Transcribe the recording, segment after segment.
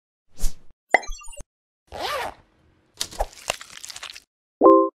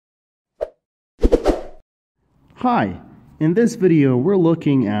Hi, in this video we're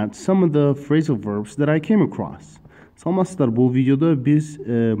looking at some of the phrasal verbs that I came across. Саламатсыздар, бұл видеода biz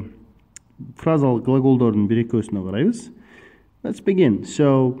phrasal глаголдордун бир-экөөсүнө карайбыз. Let's begin.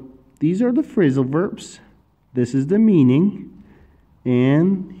 So, these are the phrasal verbs. This is the meaning.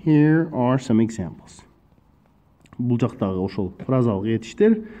 And here are some examples. Бұл жактагы ошол фразалык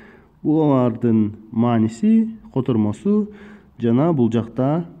этиштер, булардын мааниси, котормосу жана бұл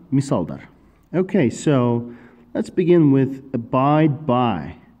жакта мисалдар. Okay, so let's begin with abide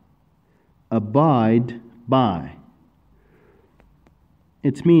by. Abide by.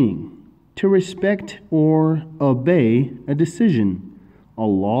 Its meaning: to respect or obey a decision, a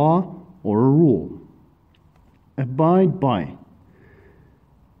law, or a rule. Abide by.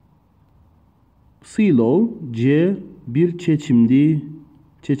 Сыйлоо же бир чечимге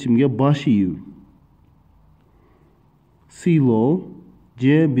баш ийүү. Сыйлоо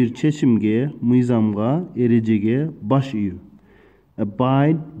же бир чечимге, мыйзамга, эрежеге баш ийүү.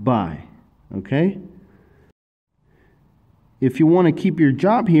 Abide by. Okay? If you want to keep your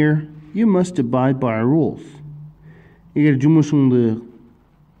job here, you must abide by our rules. Эгер жумушуңду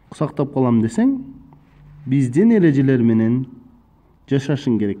сактап калам десең, биздин эрежелер менен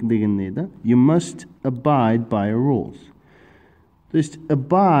жашашың керек дегендей да. You must abide by our rules. То есть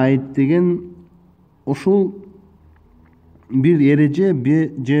abide деген ошол бир эреже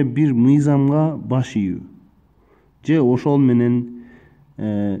же бир мыйзамга баш ийүү. Же ошол менен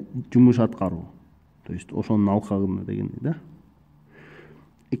жумуш аткаруу. То есть ошонун алкагында дегендей да.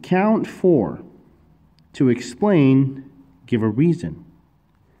 Account for. To explain, give a reason.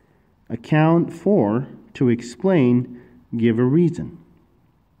 Account for. To explain, give a reason.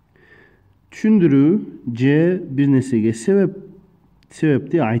 Түшүндүрүү же бир нерсеге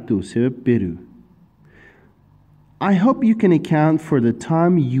себепти айтуу, себеп берүү. I hope you can account for the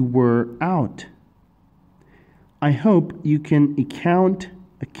time you were out. I hope you can account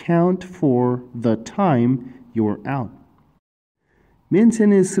for the time you were out. Мен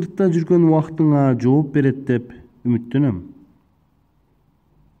сени сыртта жүргөн убактыңа жооп берет деп үмүттөнөм.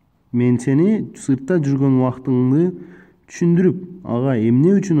 Мен сени сыртта жүргөн убактыңды түшүндүрүп, ага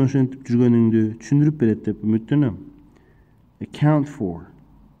эмне үчүн ошентип жүргөнүңдү түшүндүрүп берет деп үмүттөнөм. Account for.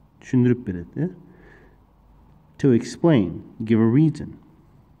 Түшүндүрүп берет, To explain, give a reason.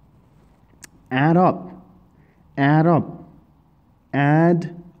 Add up. Add up.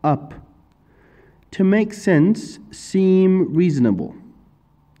 Add up. To make sense, seem reasonable.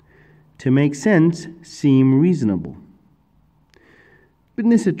 To make sense, seem reasonable. Bir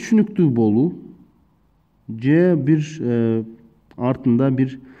nese түшүнүктүү болуу же бир артында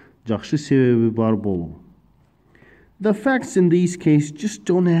бир жакшы себеби бар болуу. The facts in these cases just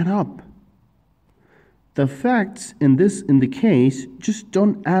don't add up. The facts in the case just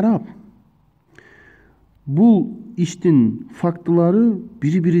don't add up. Бул иштин фактылары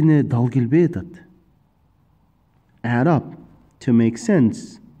бири-бирине дал келбей атат. Add up. To make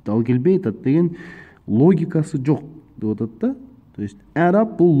sense. Дал келбей атат деген логикасы жок деп атат да. То есть add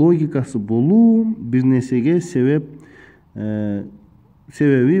up бул логикасы болуу, бир нерсеге себеби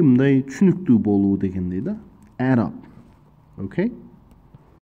мындай түшүнүктүү болуу дегендей да. Add up. Okay?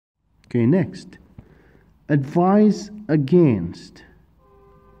 Okay, next. Advise against.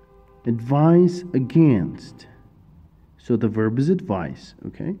 Advise against. So the verb is advise,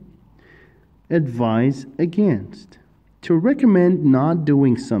 okay? Advise against. To recommend not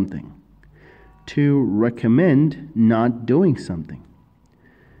doing something. To recommend not doing something.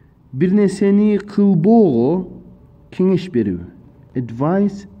 Bir nесени кылбоого кеңеш берүү.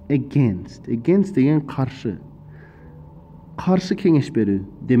 Advise against. Against деген каршы. Каршы кеңеш берүү.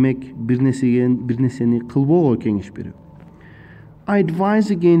 Демек bir несени кылбоого кеңеш берүү. I advise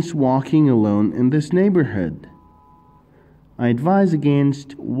against walking alone in this neighborhood. I advise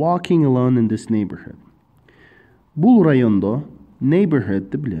against walking alone in this neighborhood. Бул райондо neighborhood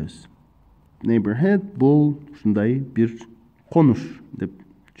деп билебиз. Neighborhood бул ушундай бир конуш деп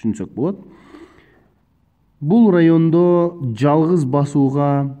түшүнсөк болот. Бул райондо жалгыз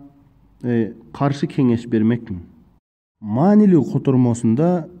басууга каршы кеңеш бермекмин. Маанилүү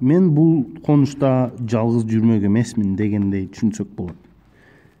котормосунда мен бул конушта жалгыз жүрмөк эмесмин дегендей түшүнсөк болот.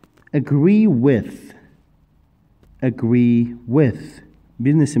 Agree with. Agree with.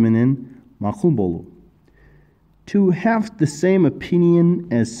 Бир нерсе менен макул болуу. To have the same opinion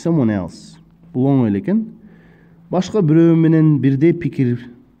as someone else. Бул оңой экен. Башка бирөө менен бирдей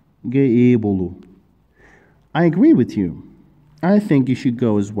пикирге ээ болуу. I agree with you. I think you should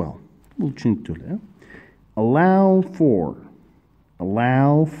go as well. Бул түшүнүктүү эле. Allow for.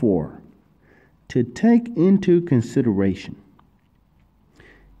 Allow for. To take into consideration.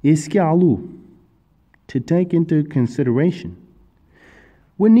 Эске алуу. to take into consideration.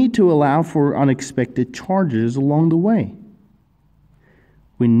 We need to allow for unexpected charges along the way.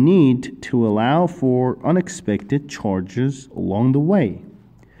 We need to allow for unexpected charges along the way.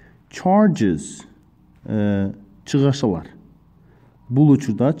 Charges, чыгашалар. Бул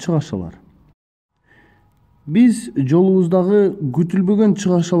учурда чыгашалар. Биз жолубуздагы күтүлбөгөн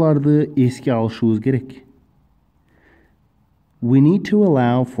чыгашаларды эске алышыбыз керек. We need to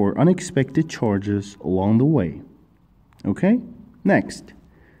allow for unexpected charges along the way. Okay? Next.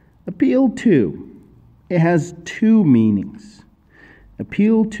 Appeal to. It has two meanings.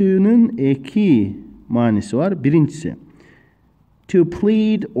 Appeal to'nun iki manisi var. Birincisi, to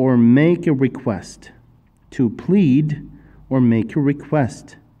plead or make a request. To plead or make a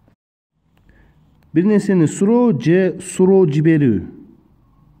request. Bir нерсени суроо же суроо жиберүү.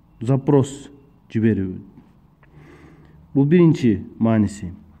 Запрос жиберүү. Бул биринчи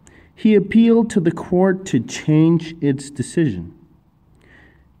мааниси. He appealed to the court to change its decision.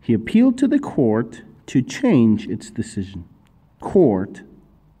 He appealed to the court to change its decision. Court,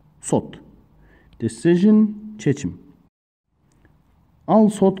 сот. Decision, чечим. Ал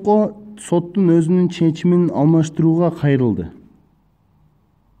соттун өзүнүн чечимин алмаштырууга кайрылды.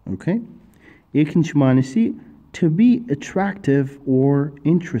 Okay? Экинчи мааниси, to be attractive or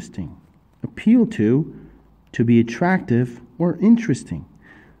interesting. Appeal to be attractive or interesting.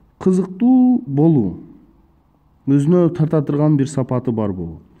 Кызыктуу болуу. Өзүнө тарта турган бир сапаты бар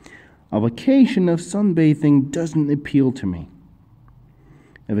болуу. A vacation of sunbathing doesn't appeal to me.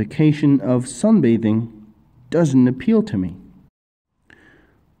 A vacation of sunbathing doesn't appeal to me.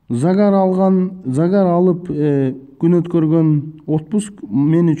 Загар алып күн өткөргөн отпуск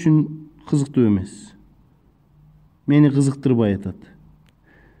мен үчүн кызыктуу эмес. Мени кызыктырбай атат.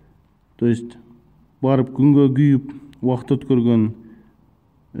 То есть барып күнгө күйүп убакыт өткөргөн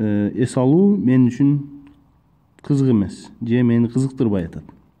эс алуу мен үчүн кызык эмес. Же мени кызыктырбай атат.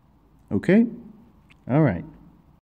 Okay? All right.